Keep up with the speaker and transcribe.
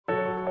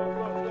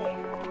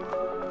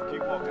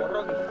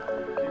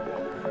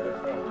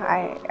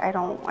I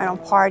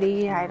don't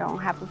party. I don't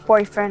have a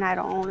boyfriend. I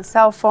don't own a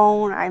cell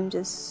phone. I'm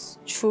just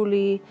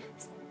truly,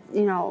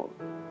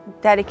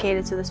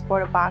 dedicated to the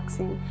sport of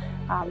boxing.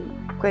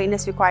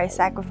 Greatness requires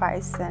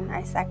sacrifice, and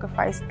I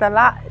sacrificed a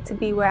lot to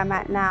be where I'm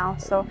at now.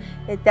 So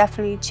it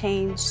definitely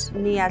changed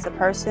me as a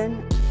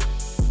person.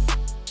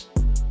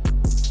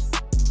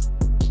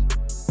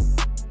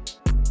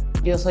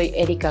 Yo soy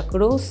Erika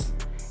Cruz,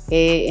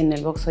 en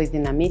el box soy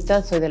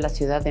dinamita, soy de la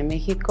Ciudad de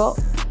México.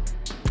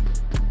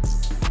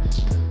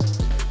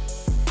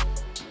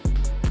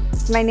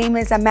 My name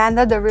is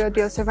Amanda, the real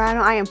deal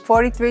Serrano. I am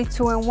 43,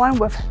 2-1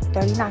 with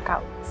 30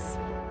 knockouts.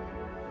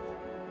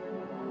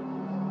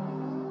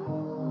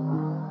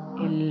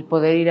 El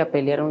poder ir a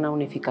pelear una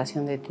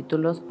unificación de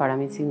títulos para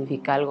mí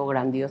significa algo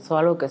grandioso,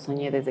 algo que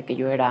soñé desde que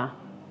yo era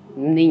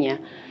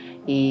niña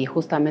y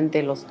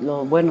justamente lo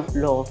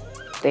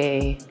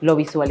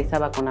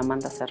visualizaba con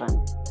Amanda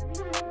Serrano.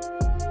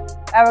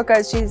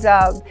 Erika,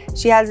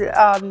 she has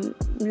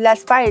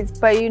less fights,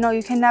 but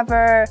you can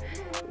never,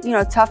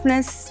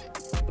 toughness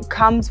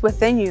comes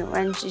within you,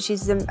 and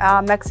she's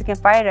a Mexican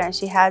fighter, and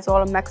she has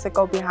all of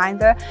Mexico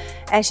behind her,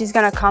 and she's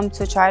gonna come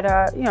to try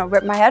to,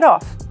 rip my head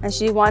off, and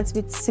she wants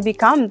me to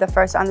become the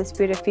first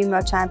undisputed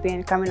female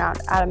champion coming out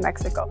of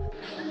Mexico.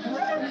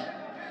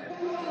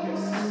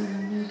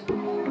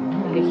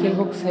 Elegí el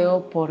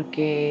boxeo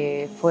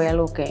porque fue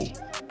algo que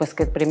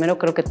primero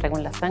creo que traigo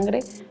en la sangre,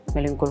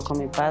 me lo inculcó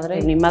mi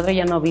padre. Mi madre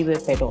ya no vive,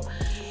 pero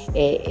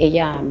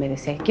ella me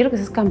decía, quiero que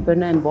seas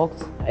campeona en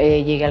box.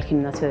 Llegué al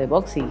gimnasio de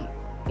box y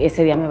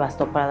ese día me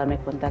bastó para darme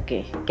cuenta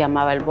que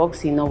amaba el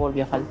box y no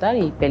volvió a faltar,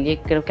 y peleé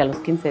creo que a los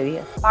 15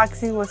 días.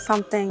 Boxing was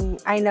something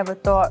I never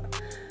thought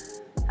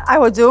I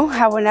would do.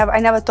 I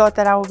never thought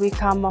that I would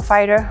become a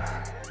fighter,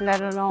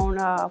 let alone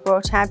a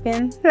world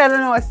champion, let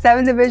alone a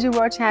 7-division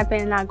world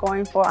champion, and not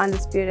going for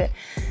undisputed.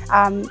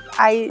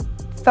 I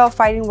felt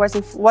fighting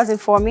wasn't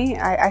for me.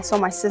 I saw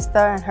my sister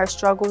and her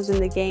struggles in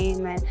the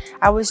game, and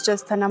I was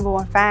just her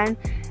 #1 fan.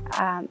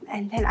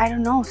 And then I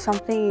don't know,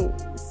 something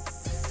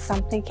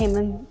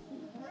came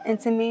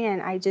into me,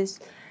 and I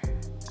just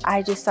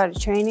started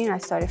training. I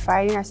started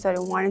fighting. I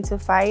started wanting to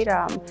fight.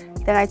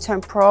 Then I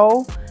turned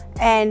pro,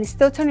 and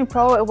still turning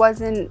pro, it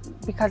wasn't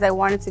because I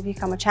wanted to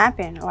become a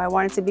champion or I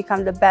wanted to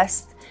become the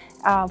best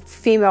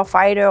female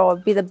fighter or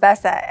be the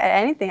best at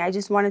anything. I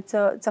just wanted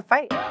to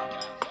fight.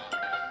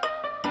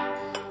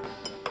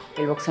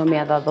 El boxeo me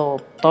ha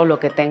dado todo lo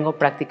que tengo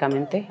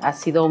prácticamente. Ha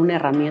sido una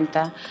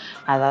herramienta,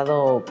 me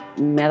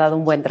ha dado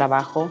un buen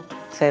trabajo,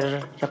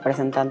 ser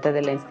representante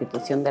de la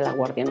institución de la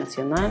Guardia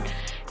Nacional,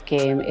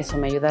 que eso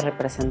me ayuda a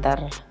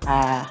representar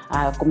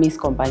a mis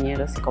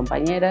compañeros y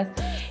compañeras,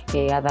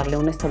 a darle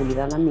una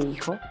estabilidad a mi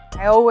hijo.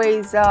 I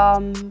always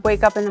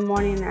wake up in the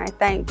morning and I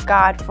thank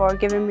God for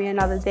giving me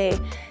another day,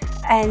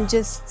 and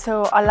just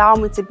to allow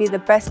me to be the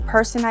best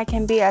person I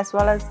can be, as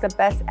well as the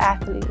best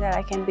athlete that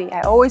I can be.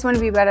 I always want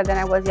to be better than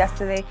I was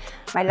yesterday,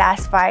 my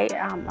last fight.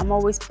 I'm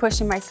always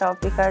pushing myself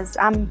because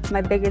I'm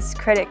my biggest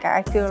critic.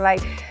 I feel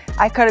like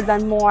I could have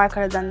done more, I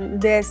could have done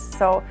this.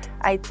 So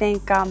I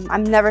think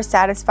I'm never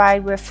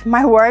satisfied with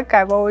my work.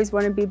 I've always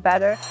want to be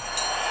better. It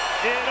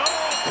all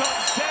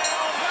comes down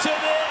to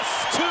this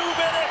 2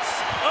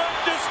 minutes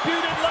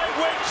undisputed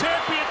lightweight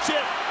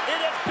championship. It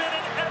has been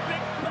an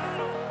epic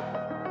battle.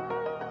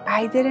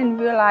 I didn't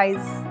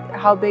realize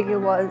how big it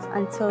was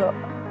until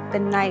the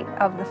night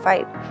of the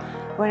fight,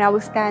 when I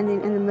was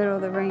standing in the middle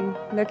of the ring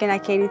looking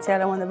at Katie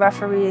Taylor when the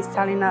referee is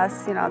telling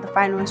us, the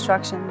final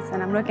instructions,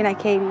 and I'm looking at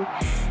Katie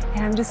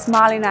and I'm just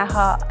smiling at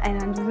her,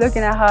 and I'm just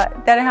looking at her,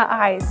 dead in her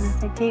eyes, and I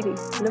say, Katie,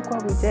 look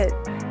what we did.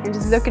 And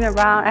just looking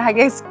around, and I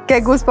get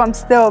goosebumps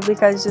still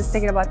because just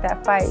thinking about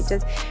that fight,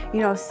 just,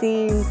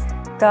 seeing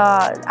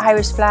the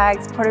Irish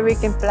flags, Puerto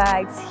Rican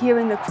flags,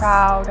 hearing the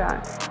crowd,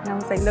 and I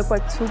was like, look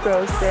what 2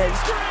 girls did.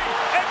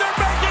 And they're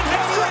making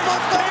history.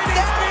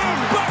 Katie's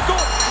knees buckle.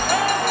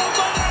 Oh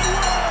my word!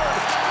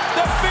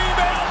 The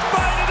female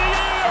fight of the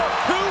year.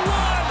 Who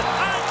won?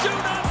 I do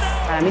not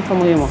know. Para mí fue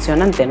muy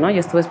emocionante, ¿no? Yo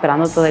estuve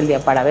esperando todo el día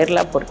para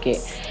verla porque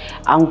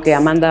aunque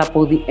Amanda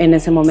en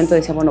ese momento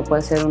decía, bueno,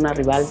 puede ser una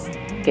rival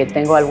que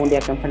tengo algún día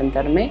que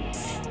enfrentarme,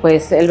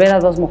 pues el ver a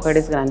 2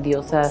 mujeres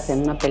grandiosas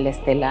en una pelea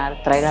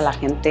estelar, traer a la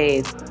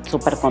gente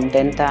súper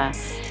contenta,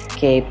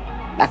 que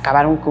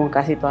acabaron con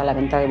casi toda la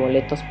venta de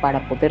boletos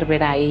para poder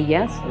ver a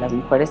ellas, las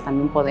mujeres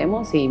también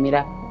podemos, y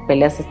mira,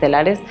 peleas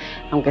estelares,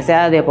 aunque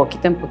sea de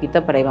poquito en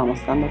poquito, pero ahí vamos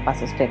dando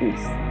pasos firmes.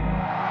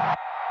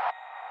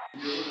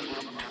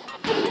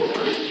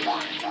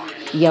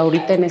 Y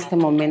ahorita en este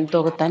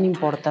momento tan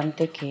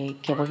importante que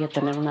voy a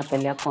tener una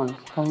pelea con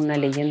una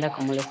leyenda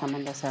como es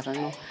Amanda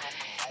Serrano,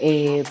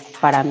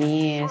 para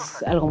mí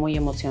es algo muy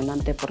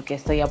emocionante porque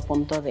estoy a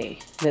punto de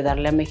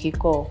darle a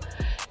México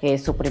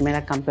su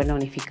primera campeona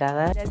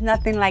unificada. There's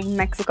nothing like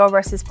Mexico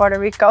versus Puerto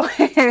Rico.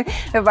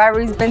 The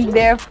rivalry's been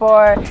there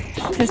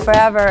since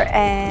forever,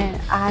 and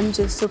I'm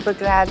just super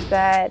glad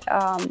that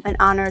an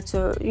honor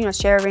to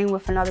share a ring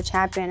with another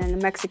champion and a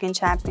Mexican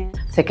champion.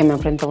 Sé que me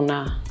enfrento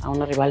a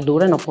una rival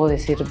dura, no puedo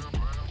decir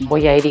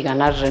voy a ir y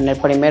ganar en el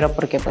primero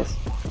porque pues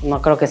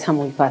no creo que sea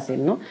muy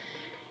fácil, ¿no?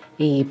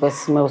 Y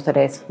pues me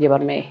gustaría eso,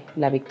 llevarme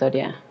la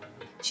victoria.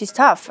 She's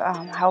tough.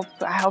 I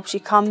hope she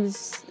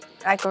comes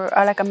like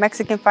a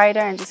Mexican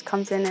fighter and just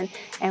comes in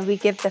and we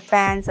give the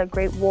fans a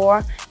great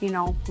war. You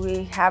know,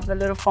 we have a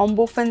little phone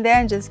booth in there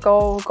and just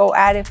go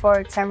at it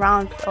for 10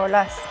 rounds or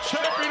less.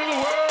 Champion of the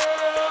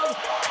world,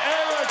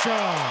 Erika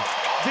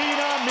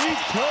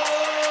Cruz.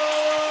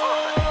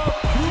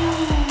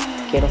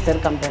 Quiero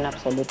ser campeona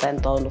absoluta en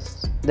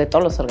de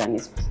todos los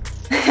organismos.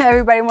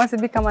 Everybody wants to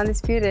become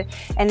undisputed,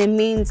 and it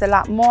means a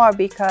lot more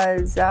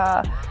because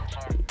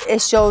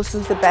it shows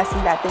who's the best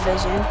in that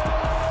division.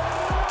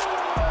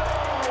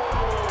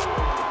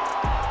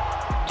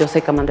 Yo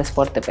sé que Amanda es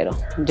fuerte, pero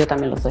yo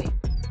también lo soy.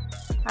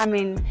 I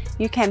mean,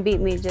 you can't beat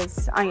me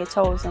just on your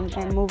toes and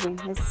moving.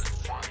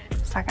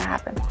 It's not gonna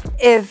happen.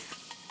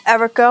 If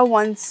Erika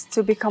wants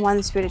to become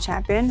undisputed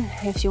champion,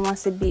 if she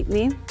wants to beat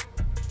me,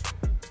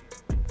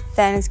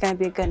 then it's gonna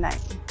be a good night.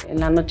 En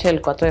la noche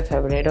del 4 de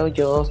febrero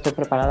yo estoy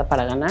preparada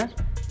para ganar.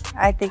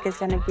 I think it's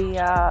gonna be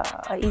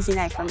an easy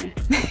night for me.